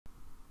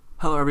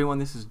Hello everyone,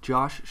 this is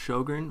Josh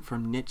Shogren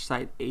from niche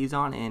site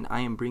Azon, and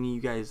I am bringing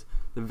you guys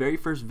the very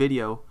first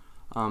video.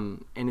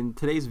 And in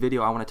today's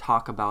video I want to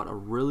talk about a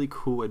really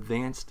cool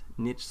advanced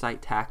niche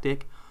site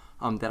tactic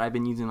that I've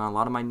been using on a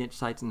lot of my niche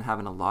sites and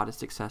having a lot of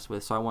success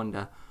with. So I wanted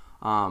to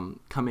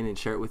come in and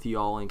share it with you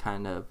all and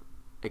kind of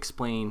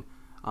explain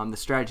the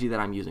strategy that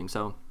I'm using.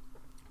 So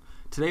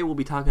today we'll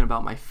be talking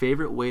about my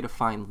favorite way to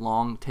find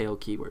long tail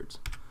keywords.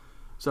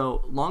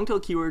 So long tail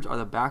keywords are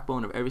the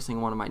backbone of every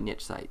single one of my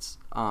niche sites.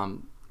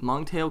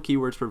 Long tail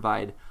keywords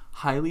provide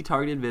highly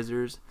targeted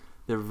visitors.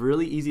 They're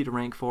really easy to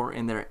rank for,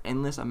 and there are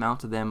endless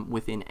amounts of them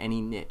within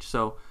any niche.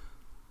 So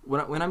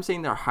when I'm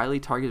saying they're highly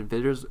targeted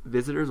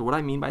visitors, what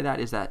I mean by that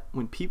is that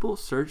when people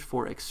search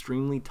for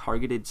extremely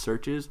targeted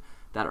searches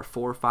that are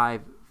 4,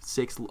 5,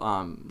 6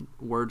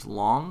 words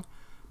long,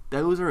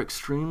 those are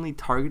extremely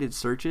targeted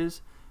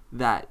searches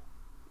that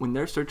when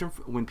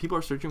people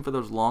are searching for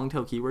those long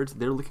tail keywords,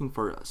 they're looking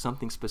for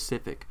something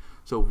specific.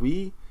 So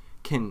we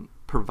can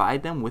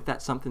provide them with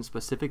that something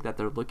specific that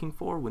they're looking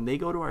for. When they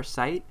go to our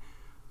site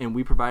and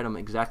we provide them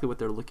exactly what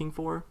they're looking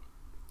for,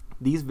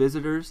 these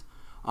visitors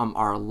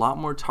are a lot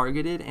more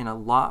targeted and a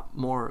lot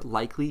more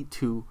likely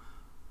to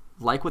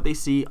like what they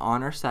see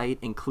on our site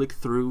and click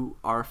through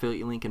our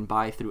affiliate link and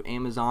buy through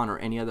Amazon or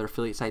any other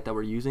affiliate site that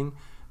we're using.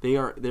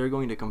 They're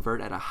going to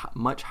convert at a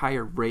much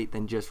higher rate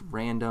than just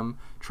random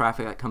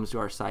traffic that comes to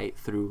our site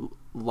through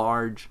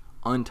large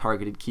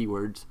untargeted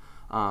keywords.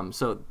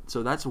 So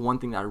that's one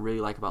thing that I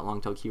really like about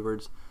long tail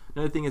keywords.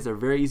 Another thing is they're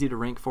very easy to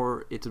rank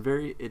for. It's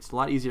a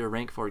lot easier to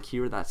rank for a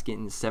keyword that's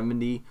getting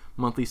 70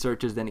 monthly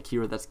searches than a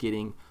keyword that's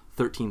getting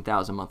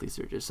 13,000 monthly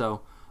searches.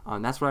 So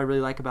that's what I really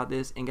like about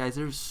this. And guys,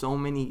 there's so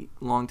many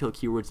long tail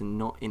keywords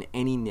in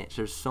any niche.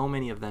 There's so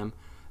many of them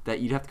that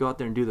you'd have to go out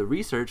there and do the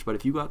research. But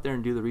if you go out there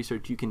and do the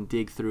research, you can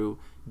dig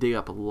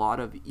up a lot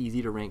of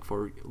easy to rank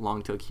for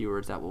long tail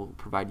keywords that will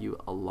provide you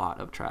a lot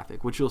of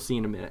traffic, which you'll see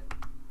in a minute.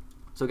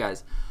 So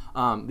guys,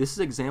 this is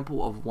an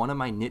example of one of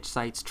my niche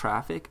sites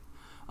traffic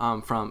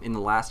from in the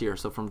last year.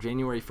 So from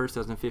January 1st,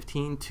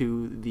 2015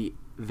 to the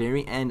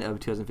very end of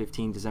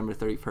 2015, December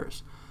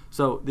 31st.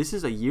 So this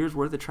is a year's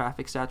worth of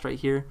traffic stats right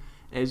here.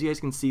 As you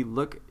guys can see,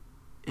 look,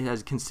 it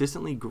has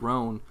consistently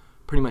grown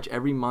pretty much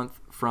every month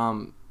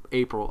from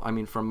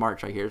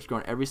March right here. It's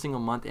grown every single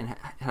month and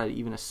had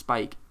even a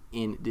spike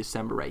in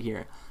December right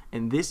here.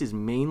 And this is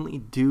mainly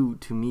due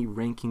to me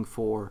ranking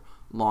for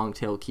long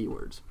tail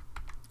keywords.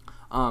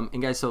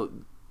 And guys, so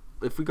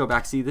if we go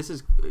back, see,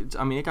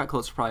 it got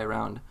close to probably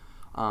around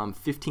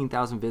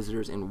 15,000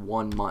 visitors in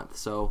 1 month.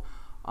 So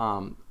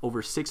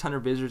over 600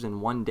 visitors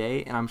in one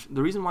day. And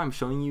the reason why I'm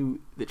showing you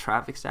the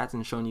traffic stats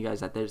and showing you guys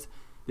that there's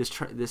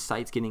this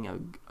site's getting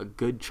a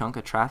good chunk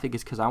of traffic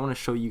is because I want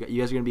to show you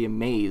guys are going to be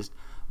amazed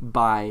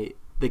by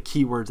the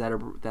keywords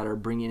that are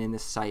bringing in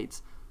this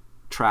site's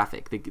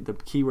traffic. The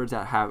keywords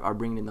that are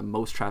bringing in the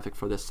most traffic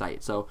for this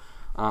site. So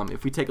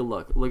if we take a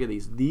look at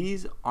these.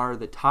 These are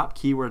the top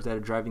keywords that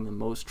are driving the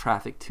most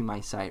traffic to my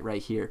site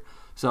right here.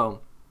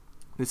 So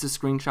this is a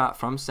screenshot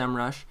from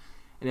Semrush,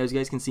 and as you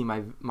guys can see,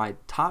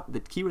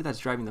 the keyword that's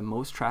driving the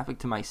most traffic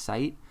to my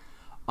site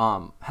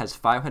has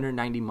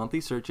 590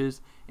 monthly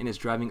searches and is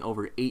driving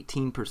over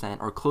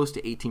 18% or close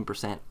to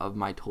 18% of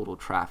my total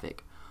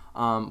traffic.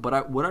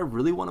 But what I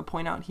really want to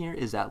point out here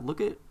is that look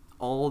at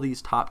all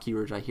these top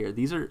keywords right here.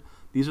 These are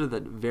the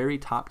very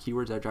top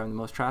keywords that are driving the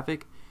most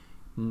traffic.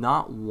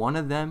 Not one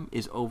of them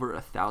is over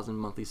 1,000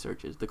 monthly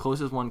searches. The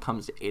closest one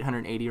comes to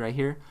 880 right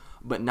here,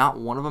 but not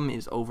one of them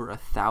is over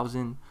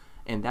 1,000,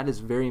 and that is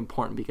very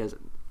important because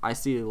I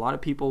see a lot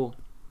of people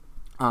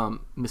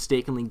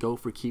mistakenly go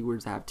for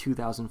keywords that have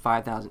 2,000,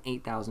 5,000,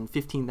 8,000,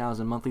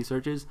 15,000 monthly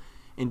searches,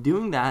 and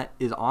doing that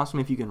is awesome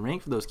if you can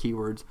rank for those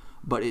keywords,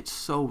 but it's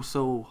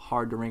so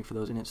hard to rank for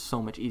those, and it's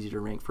so much easier to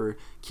rank for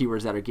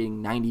keywords that are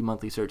getting 90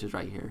 monthly searches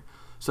right here.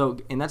 So,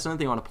 and that's another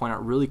thing I want to point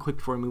out really quick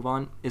before we move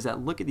on, is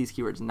that look at these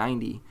keywords,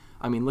 90.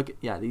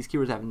 These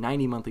keywords have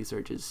 90 monthly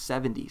searches,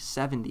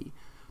 70.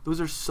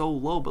 Those are so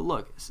low, but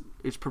look,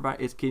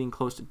 it's getting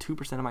close to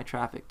 2% of my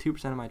traffic,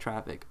 2.7%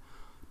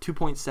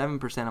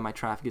 of my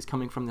traffic is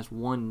coming from this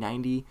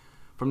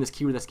from this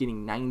keyword that's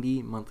getting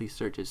 90 monthly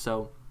searches.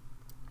 So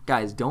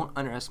guys, don't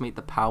underestimate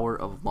the power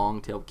of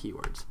long tail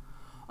keywords.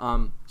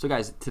 So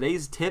guys,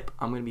 today's tip,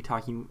 I'm going to be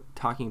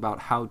talking about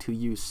how to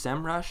use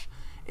Semrush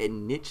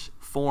and niche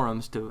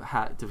forums to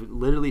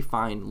literally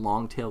find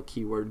long tail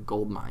keyword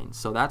gold mines.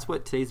 So that's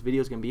what today's video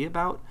is going to be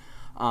about.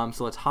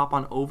 So let's hop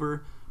on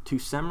over to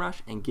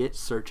Semrush and get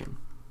searching.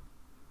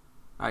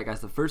 Alright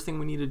guys, the first thing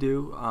we need to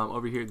do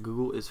over here at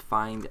Google is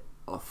find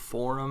a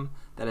forum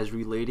that is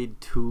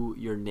related to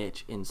your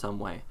niche in some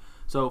way.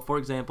 So for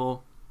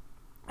example,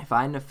 if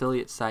I had an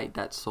affiliate site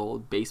that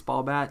sold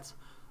baseball bats,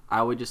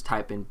 I would just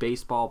type in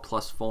baseball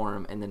plus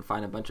forum and then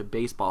find a bunch of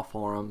baseball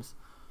forums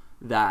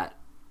that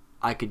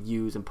I could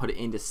use and put it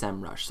into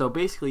Semrush. So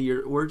basically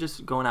we're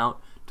just going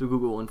out to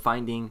Google and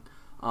finding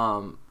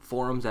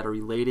forums that are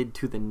related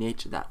to the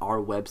niche that our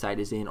website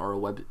is in,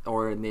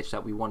 or a niche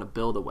that we want to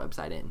build a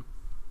website in.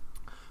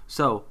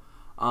 So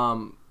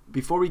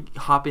before we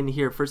hop in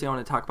here, first thing I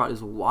want to talk about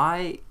is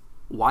why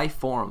why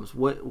forums?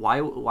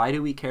 Why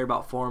do we care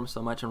about forums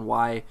so much, and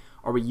why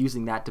are we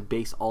using that to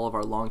base all of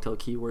our long-tail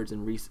keywords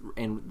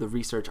and the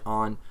research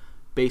on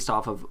based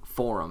off of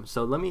forums?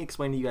 So let me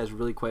explain to you guys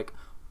really quick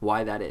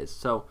why that is.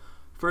 So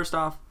first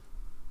off,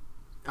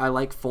 I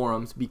like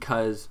forums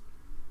because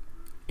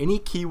any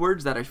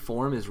keywords that a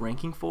forum is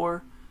ranking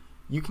for,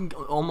 you can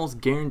almost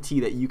guarantee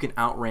that you can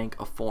outrank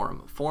a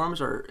forum. Forums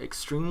are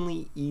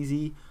extremely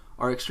easy,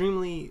 or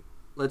extremely,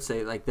 let's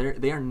say, like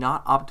they are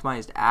not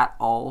optimized at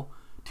all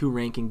to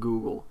rank in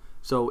Google.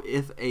 So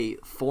if a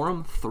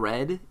forum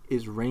thread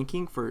is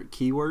ranking for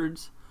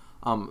keywords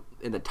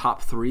in the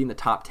top 3, in the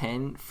top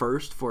 10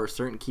 first for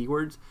certain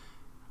keywords,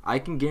 I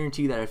can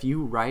guarantee that if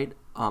you write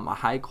a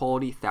high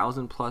quality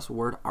 1,000+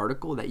 word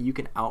article, that you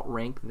can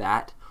outrank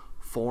that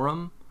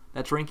forum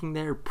that's ranking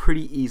there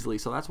pretty easily.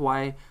 So that's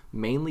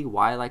mainly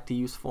why I like to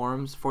use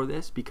forums for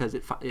this, because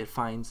it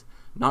finds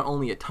not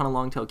only a ton of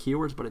long tail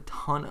keywords, but a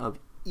ton of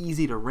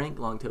easy to rank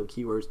long tail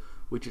keywords,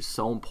 which is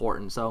so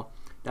important. So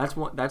that's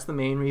the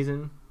main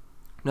reason.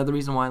 Another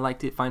reason why I like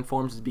to find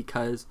forums is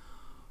because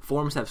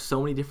forums have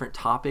so many different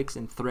topics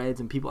and threads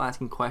and people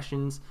asking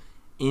questions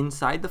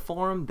inside the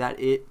forum that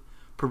it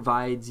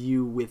provides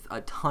you with a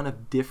ton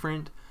of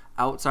different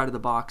outside of the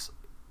box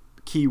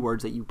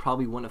keywords that you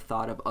probably wouldn't have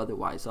thought of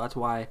otherwise. So that's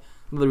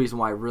another reason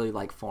why I really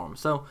like forums.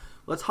 So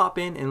let's hop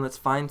in and let's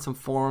find some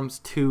forums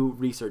to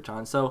research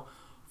on. So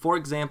for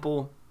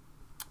example,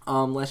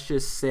 let's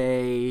just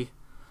say,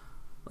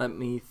 let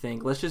me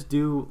think. Let's just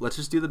do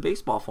the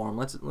baseball forum.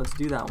 Let's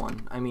do that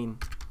one. I mean,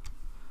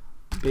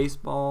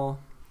 baseball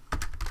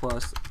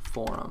plus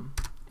forum,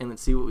 and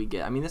let's see what we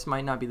get. I mean, this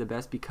might not be the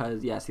best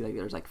because, yeah, see, like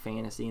there's like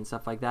fantasy and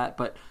stuff like that.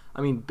 But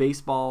I mean,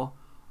 baseball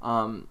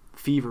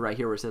fever right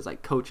here, where it says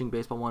like coaching,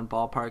 baseball 1,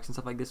 ballparks and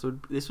stuff like this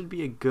would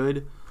be a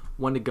good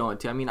one to go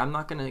into. I mean, I'm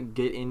not gonna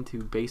get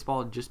into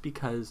baseball just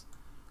because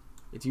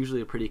it's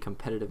usually a pretty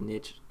competitive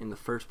niche in the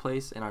first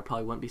place, and I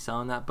probably wouldn't be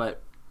selling that.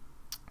 But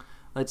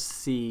let's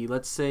see.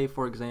 Let's say,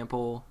 for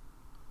example,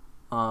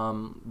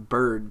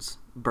 birds.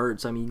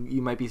 I mean,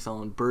 you might be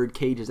selling bird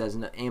cages as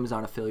an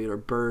Amazon affiliate, or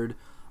bird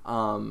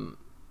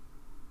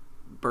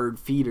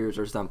feeders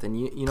or something.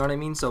 You know what I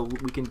mean? So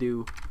we can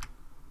do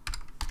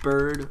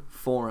bird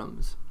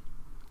forums.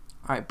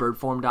 All right,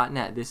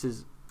 birdforum.net.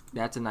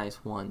 That's a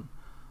nice one.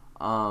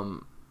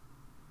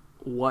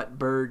 What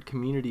bird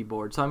community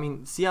board. So I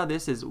mean, see how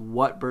this is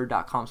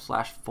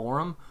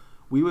whatbird.com/forum.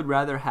 We would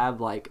rather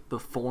have like the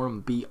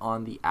forum be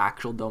on the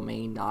actual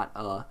domain, not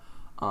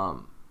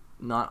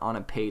on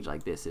a page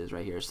like this is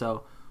right here.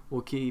 So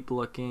we'll keep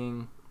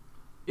looking.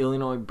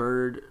 Illinois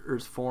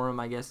Birders Forum,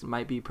 I guess,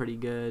 might be pretty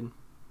good.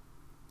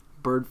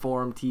 Bird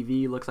Forum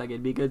TV looks like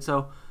it'd be good.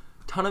 So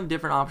ton of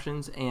different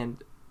options.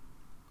 And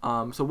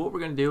so what we're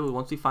going to do is,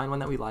 once we find one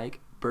that we like,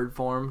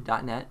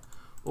 birdforum.net,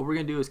 what we're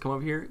going to do is come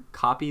over here,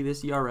 copy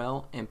this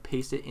URL, and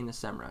paste it into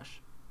Semrush.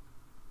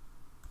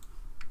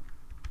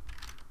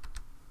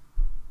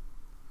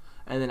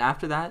 And then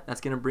after that, that's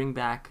going to bring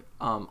back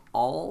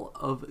all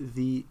of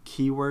the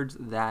keywords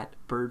that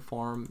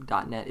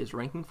birdforum.net is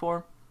ranking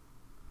for.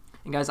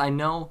 And guys, I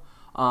know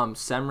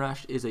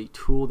Semrush is a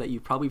tool that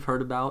you've probably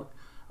heard about,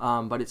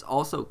 but it's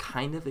also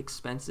kind of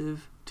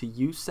expensive to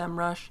use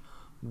Semrush.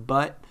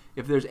 But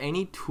if there's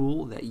any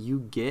tool that you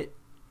get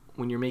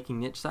when you're making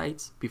niche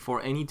sites,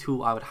 before any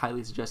tool, I would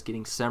highly suggest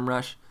getting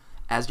Semrush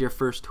as your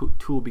first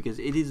tool, because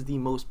it is the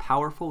most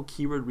powerful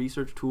keyword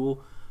research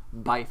tool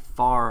by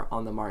far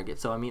on the market.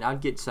 So I mean, I'd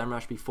get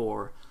Semrush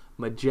before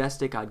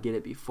Majestic, I'd get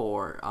it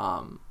before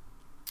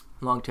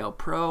Longtail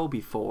Pro,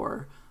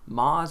 before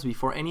Moz,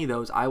 before any of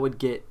those. I would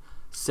get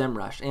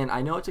Semrush. And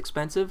I know it's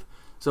expensive,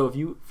 so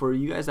for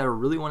you guys that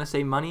really want to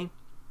save money,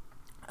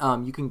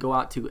 you can go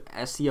out to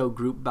SEO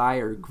Group Buy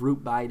or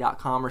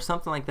groupbuy.com or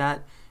something like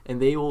that, and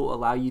they will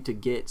allow you to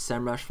get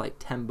Semrush for like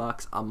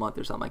 $10 a month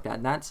or something like that.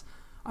 And that's,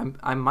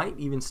 I might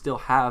even still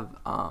have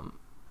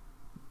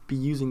be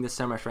using this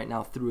Semrush right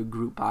now through a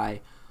group buy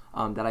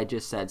that I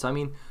just said. So I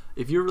mean,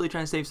 if you're really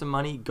trying to save some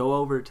money, go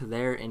over to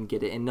there and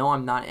get it. And no,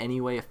 I'm not in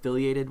any way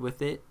affiliated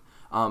with it.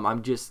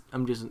 I'm just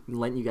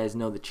letting you guys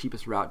know the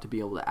cheapest route to be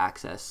able to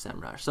access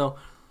Semrush. So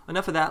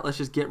enough of that. Let's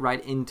just get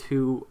right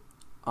into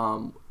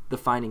the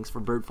findings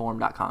for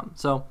birdforum.com.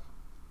 So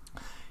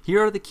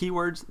here are the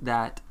keywords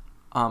that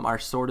are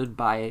sorted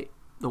by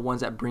the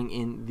ones that bring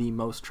in the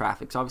most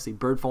traffic. So obviously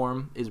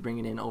Birdforum is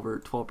bringing in over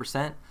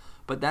 12%,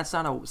 but that's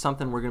not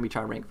something we're going to be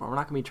trying to rank for. We're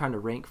not going to be trying to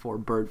rank for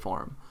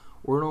Birdforum.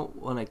 We're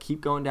going to keep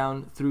going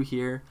down through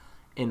here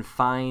and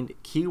find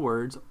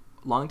keywords,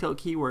 long-tail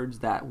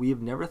keywords that we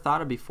have never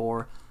thought of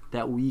before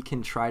that we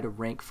can try to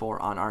rank for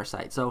on our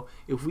site. So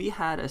if we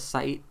had a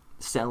site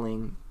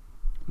selling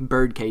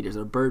bird cages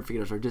or bird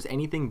feeders or just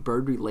anything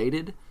bird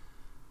related,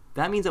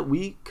 that means that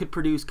we could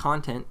produce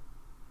content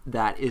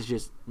that is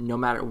just, no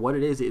matter what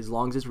it is, as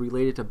long as it's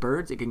related to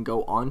birds, it can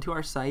go onto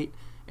our site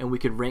and we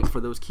could rank for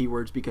those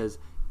keywords, because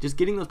just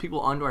getting those people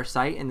onto our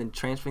site and then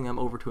transferring them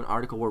over to an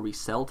article where we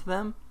sell to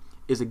them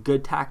is a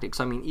good tactic.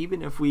 So I mean,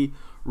 even if we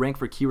rank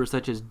for keywords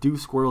such as do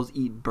squirrels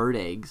eat bird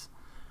eggs,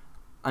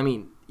 I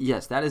mean,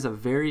 yes, that is a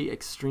very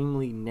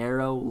extremely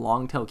narrow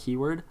long tail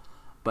keyword,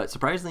 but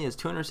surprisingly, it has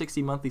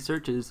 260 monthly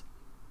searches,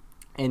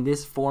 and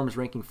this form is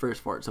ranking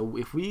first for it. So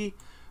if we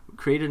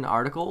created an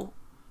article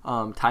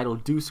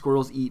titled "Do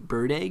Squirrels Eat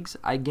Bird Eggs?"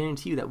 I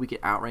guarantee you that we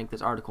could outrank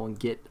this article and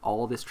get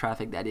all this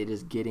traffic that it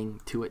is getting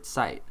to its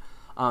site.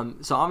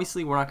 So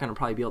obviously, we're not going to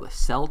probably be able to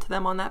sell to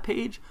them on that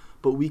page,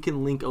 but we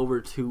can link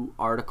over to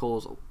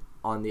articles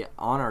on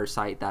our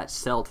site that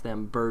sell to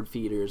them bird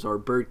feeders or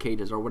bird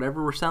cages or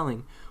whatever we're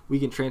selling. We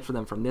can transfer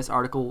them from this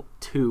article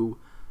to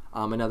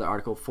another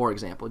article, for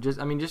example. Just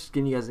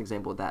giving you guys an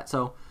example of that.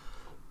 So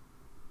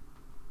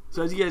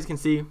as you guys can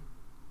see,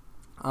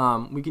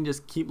 we can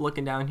just keep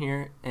looking down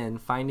here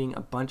and finding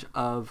a bunch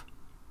of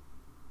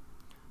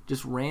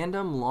just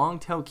random long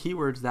tail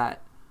keywords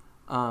that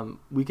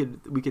we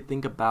could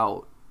think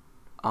about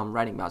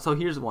writing about. So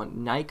here's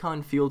one: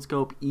 Nikon Field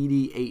Scope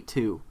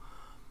ED82.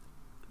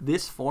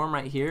 This form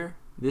right here,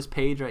 this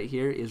page right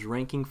here, is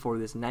ranking for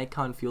this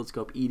Nikon Field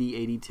Scope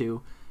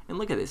ED82. And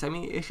look at this. I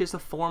mean, it's just a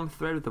forum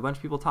thread with a bunch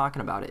of people talking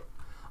about it.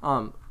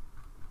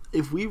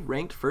 If we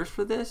ranked first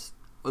for this,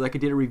 or like I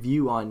did a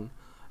review on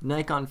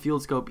Nikon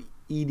Field Scope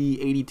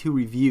ED82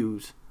 review,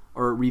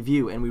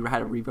 and we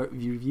had a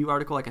review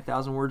article like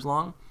 1,000 words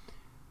long,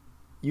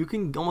 you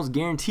can almost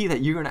guarantee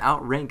that you're going to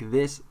outrank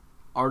this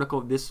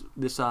article, this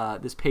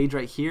page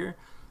right here,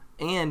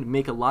 and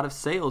make a lot of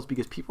sales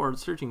because people are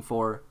searching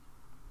for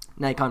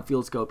Nikon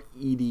Field Scope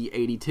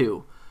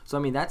ED82. So I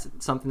mean, that's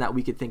something that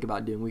we could think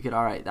about doing. We could,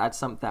 all right, that's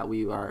something that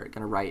we are going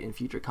to write in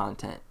future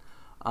content.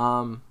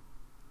 Let's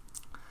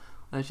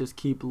just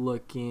keep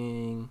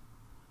looking.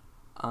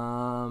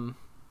 I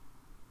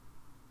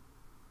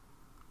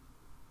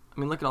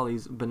mean, look at all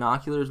these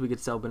binoculars. We could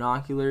sell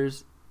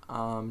binoculars.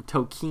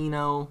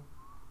 Tokino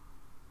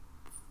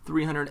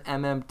 300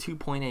 mm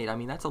 2.8. I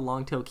mean, that's a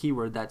long tail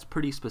keyword that's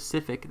pretty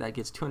specific, that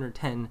gets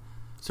 210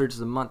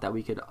 searches a month that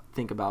we could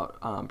think about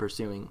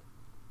pursuing.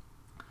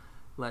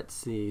 Let's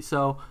see.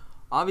 So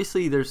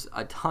obviously there's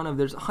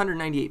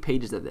 198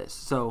 pages of this.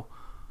 So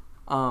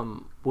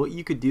what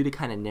you could do to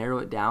kind of narrow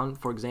it down,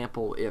 for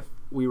example, if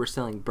we were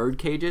selling bird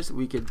cages,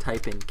 we could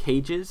type in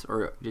cages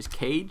or just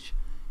cage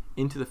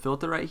into the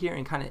filter right here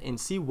and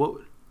see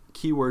what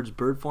keywords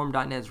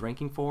birdform.net is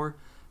ranking for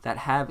that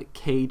have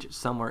cage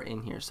somewhere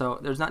in here. So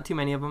there's not too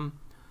many of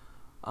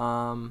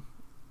them.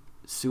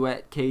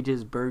 Suet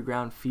cages, bird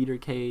ground feeder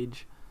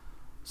cage.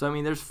 So I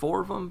mean, there's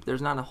 4 of them.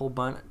 There's not a whole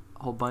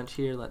bunch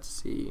here. Let's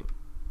see.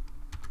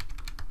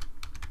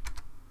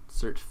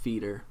 Search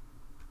feeder.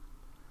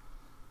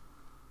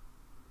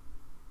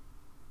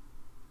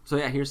 So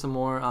yeah, here's some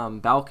more.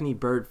 Balcony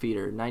bird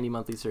feeder, 90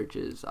 monthly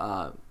searches.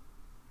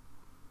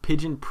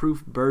 Pigeon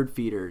proof bird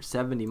feeder,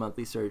 70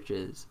 monthly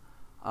searches.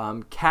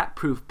 Cat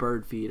proof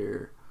bird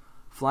feeder.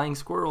 Flying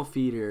squirrel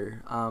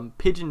feeder.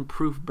 Pigeon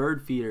proof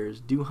bird feeders.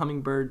 Do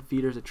hummingbird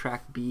feeders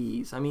attract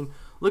bees? I mean,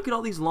 look at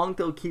all these long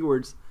tail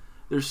keywords.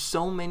 There's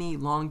so many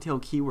long tail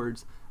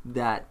keywords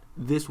that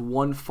this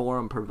one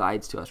forum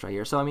provides to us right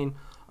here. So I mean,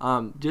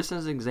 just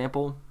as an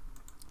example,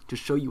 to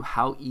show you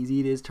how easy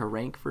it is to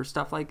rank for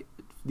stuff like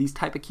these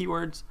type of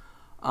keywords,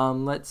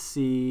 let's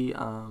see,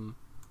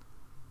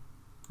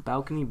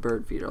 balcony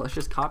bird feeder. Let's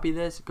just copy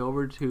this, go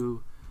over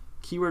to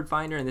keyword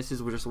finder, and this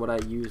is just what I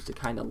use to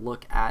kind of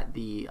look at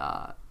the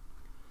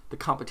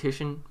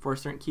competition for a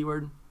certain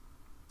keyword.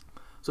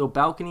 So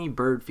balcony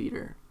bird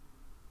feeder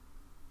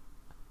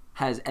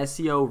has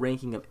SEO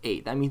ranking of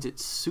 8. That means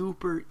it's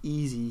super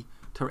easy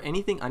to,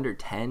 anything under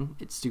 10,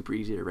 it's super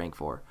easy to rank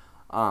for,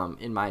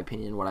 in my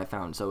opinion, what I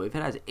found. So if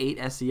it has 8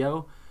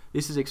 SEO,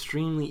 this is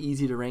extremely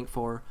easy to rank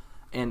for.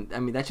 And I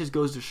mean, that just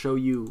goes to show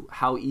you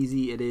how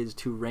easy it is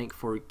to rank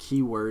for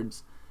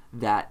keywords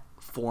that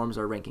forums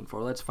are ranking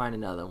for. Let's find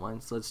another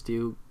one. So let's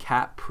do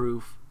cat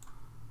proof.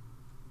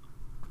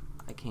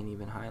 I can't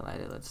even highlight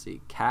it. Let's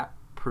see, cat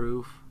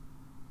proof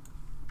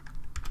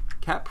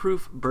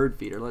bird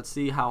feeder. Let's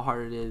see how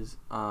hard it is.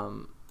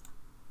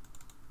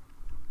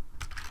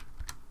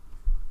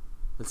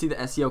 Let's see the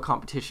SEO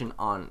competition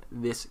on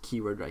this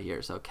keyword right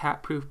here. So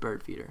cat proof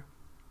bird feeder,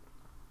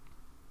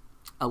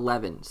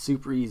 11,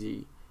 super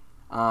easy.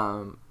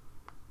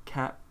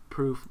 Cat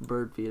proof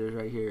bird feeders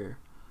right here.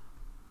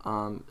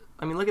 I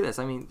mean, look at this.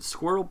 I mean,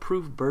 squirrel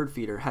proof bird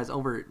feeder has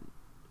over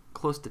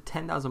close to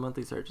 10,000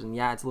 monthly searches, and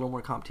yeah, it's a little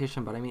more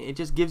competition, but I mean, it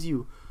just gives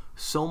you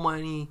so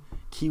many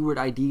keyword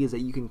ideas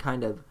that you can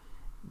kind of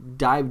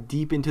dive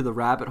deep into the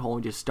rabbit hole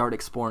and just start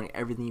exploring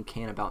everything you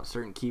can about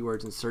certain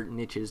keywords and certain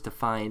niches to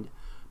find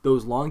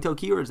those long tail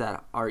keywords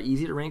that are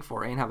easy to rank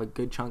for and have a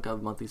good chunk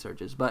of monthly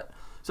searches. But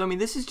so I mean,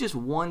 this is just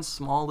one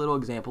small little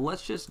example.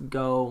 Let's just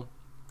go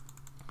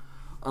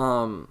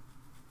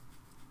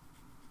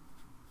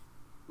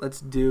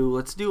let's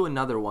do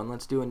another one.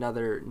 Let's do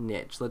another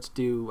niche. Let's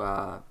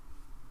do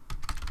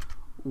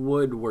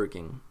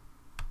woodworking.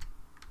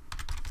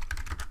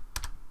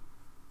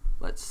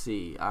 Let's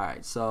see. All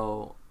right,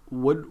 so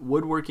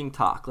woodworking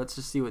talk. Let's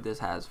just see what this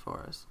has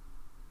for us.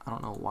 I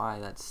don't know why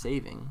that's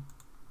saving.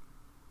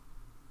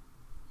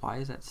 Why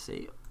is that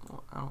save?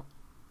 I don't.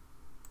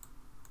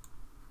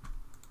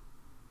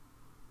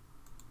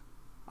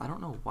 I don't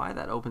know why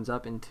that opens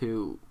up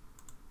into,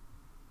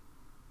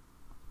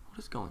 what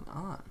is going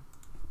on?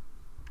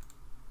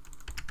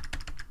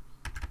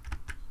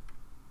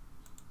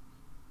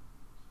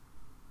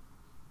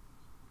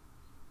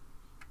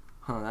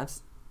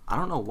 That's, I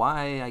don't know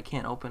why I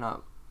can't open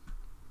up.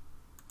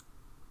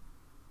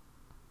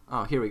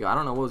 Oh, here we go. I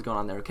don't know what was going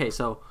on there. Okay,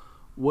 so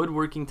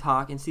woodworking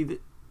talk, and see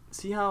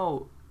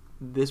how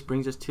this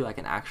brings us to like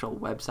an actual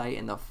website,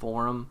 and the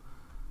forum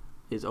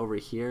is over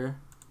here.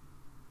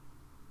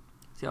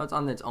 See how it's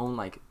on its own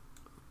like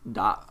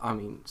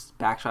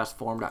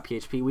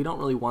 /forum.php. We don't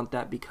really want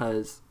that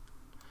because,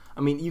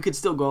 I mean, you could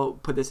still go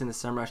put this into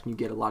Semrush and you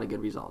get a lot of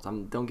good results.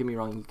 Don't get me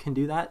wrong, you can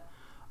do that,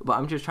 but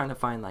I'm just trying to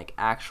find like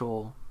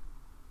actual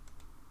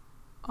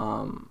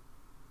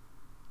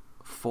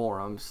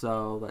forum.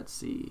 So let's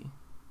see,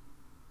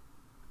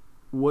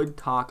 Wood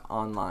Talk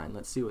Online.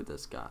 Let's see what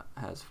this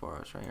has for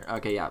us right here.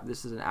 Okay, yeah,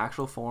 this is an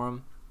actual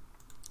forum.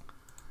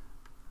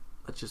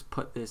 Let's just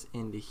put this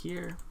into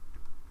here.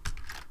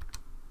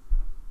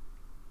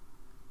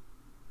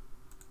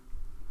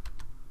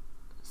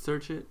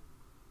 Search it.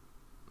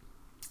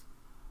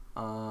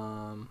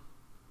 Click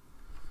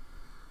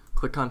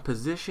on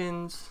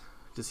positions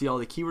to see all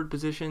the keyword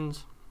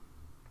positions,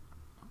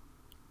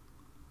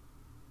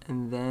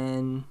 and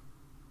then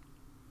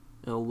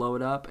it'll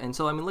load up. And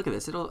so, I mean, look at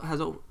this. It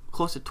has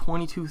close to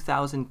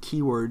 22,000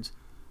 keywords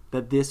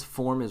that this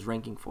form is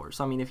ranking for.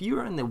 So, I mean, if you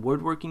are in the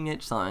woodworking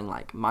niche selling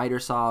like miter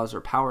saws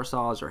or power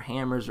saws or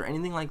hammers or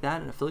anything like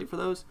that, an affiliate for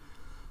those,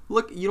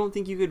 look, you don't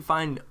think you could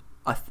find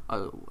a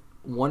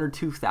 1,000 or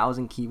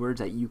 2,000 keywords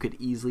that you could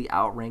easily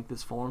outrank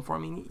this forum for? I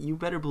mean, you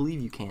better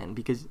believe you can,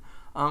 because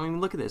I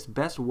mean, look at this.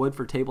 Best wood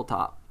for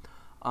tabletop.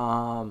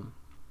 How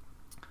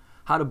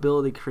to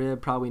build a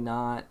crib, probably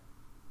not.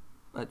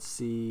 Let's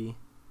see.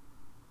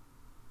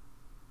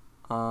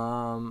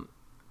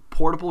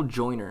 Portable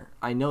joiner.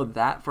 I know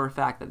that for a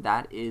fact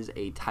that is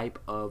a type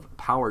of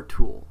power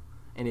tool,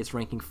 and it's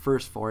ranking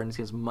first for it, and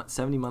it's got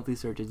 70 monthly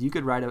searches. You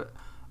could write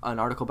an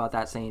article about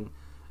that saying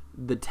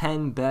the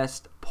 10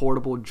 best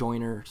portable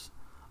joiners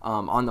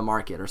on the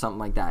market or something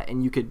like that,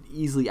 and you could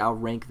easily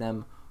outrank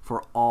them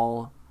for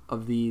all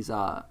of these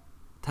type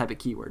of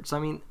keywords. So, I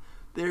mean,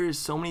 there is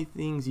so many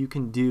things you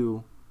can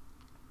do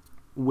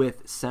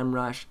with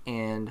Semrush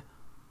and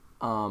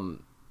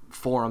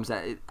forums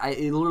that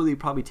it literally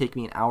probably take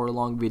me an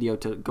hour-long video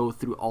to go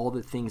through all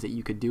the things that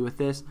you could do with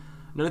this.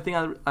 Another thing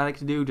I like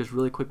to do just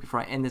really quick before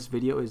I end this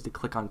video is to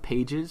click on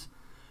pages.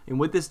 And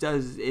what this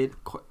does is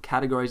it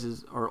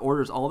categorizes or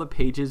orders all the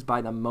pages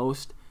by the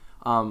most,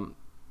 the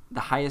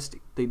highest,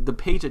 the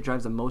page that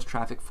drives the most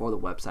traffic for the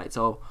website.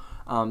 So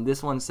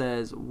this one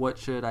says, what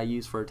should I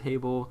use for a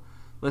table?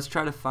 Let's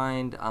try to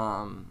find,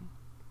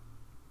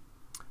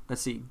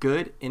 let's see,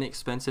 good,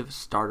 inexpensive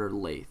starter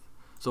lathe.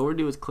 So what we'll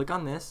do is click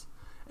on this,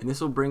 and this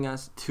will bring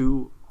us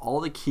to all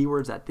the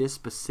keywords that this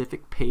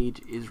specific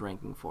page is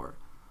ranking for.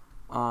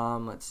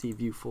 Let's see,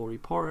 view full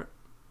report.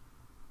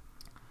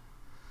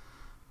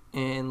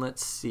 And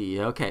let's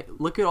see, okay,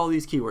 look at all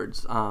these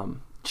keywords.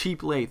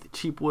 Cheap lathe,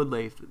 cheap wood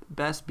lathe,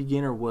 best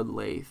beginner wood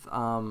lathe.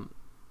 And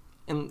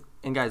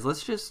guys,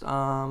 let's just,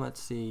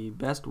 let's see,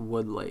 best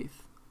wood lathe,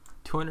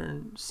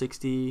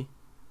 260,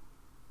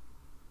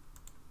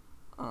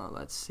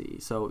 let's see,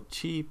 so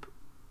cheap,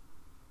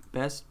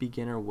 best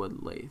beginner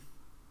wood lathe.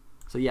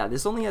 So yeah,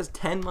 this only has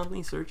 10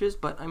 monthly searches,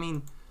 but I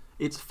mean,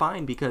 it's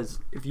fine, because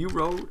if you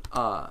wrote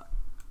an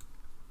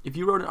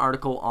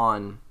article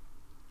on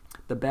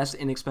the best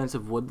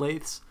inexpensive wood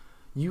lathes,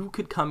 you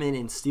could come in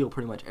and steal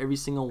pretty much every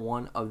single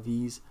one of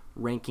these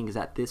rankings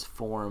that this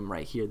forum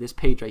right here, this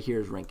page right here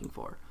is ranking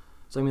for.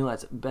 So I mean,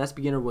 let's best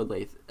beginner wood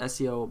lathe,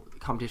 SEO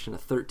competition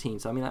of 13.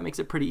 So I mean, that makes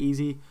it pretty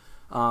easy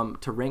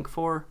to rank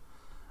for.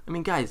 I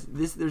mean, guys,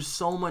 there's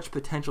so much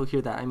potential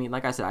here that, I mean,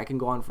 like I said, I can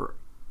go on for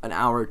an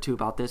hour or two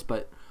about this,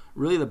 but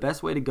really the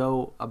best way to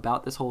go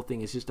about this whole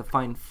thing is just to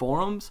find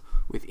forums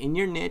within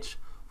your niche,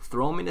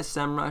 throw them into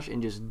Semrush,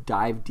 and just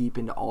dive deep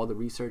into all the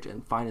research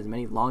and find as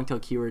many long tail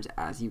keywords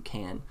as you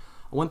can.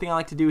 One thing I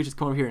like to do is just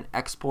come over here and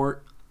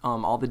export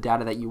all the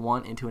data that you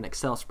want into an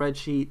Excel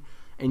spreadsheet,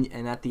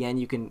 and at the end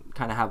you can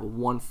kind of have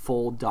one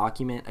full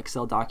document,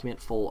 Excel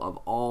document full of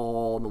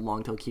all the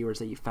long tail keywords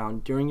that you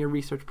found during your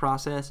research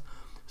process,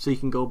 so you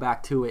can go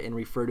back to it and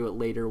refer to it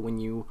later when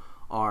you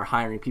are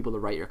hiring people to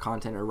write your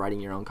content or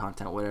writing your own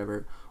content,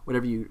 whatever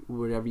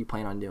you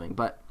plan on doing.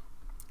 But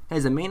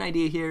guys, the main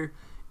idea here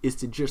is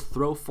to just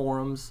throw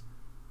forums,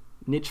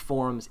 niche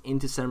forums,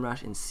 into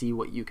Semrush and see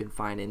what you can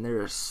find. And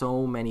there are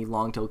so many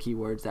long tail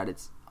keywords that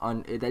it's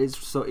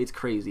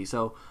crazy.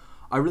 So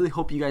I really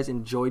hope you guys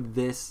enjoyed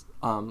this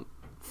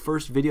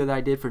first video that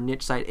I did for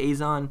niche site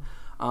Azon.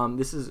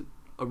 This is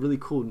a really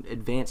cool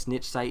advanced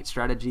niche site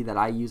strategy that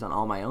I use on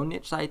all my own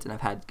niche sites and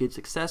I've had good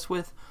success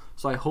with.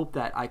 So I hope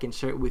that I can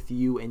share it with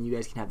you and you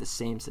guys can have the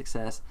same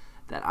success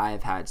that I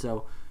have had.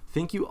 So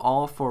thank you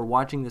all for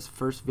watching this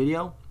first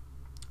video.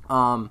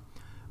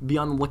 Be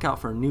on the lookout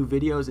for new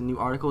videos and new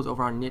articles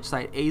over on niche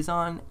site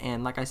Azon.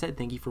 And like I said,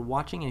 thank you for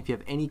watching. And if you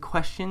have any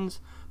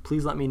questions,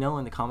 please let me know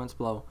in the comments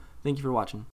below. Thank you for watching.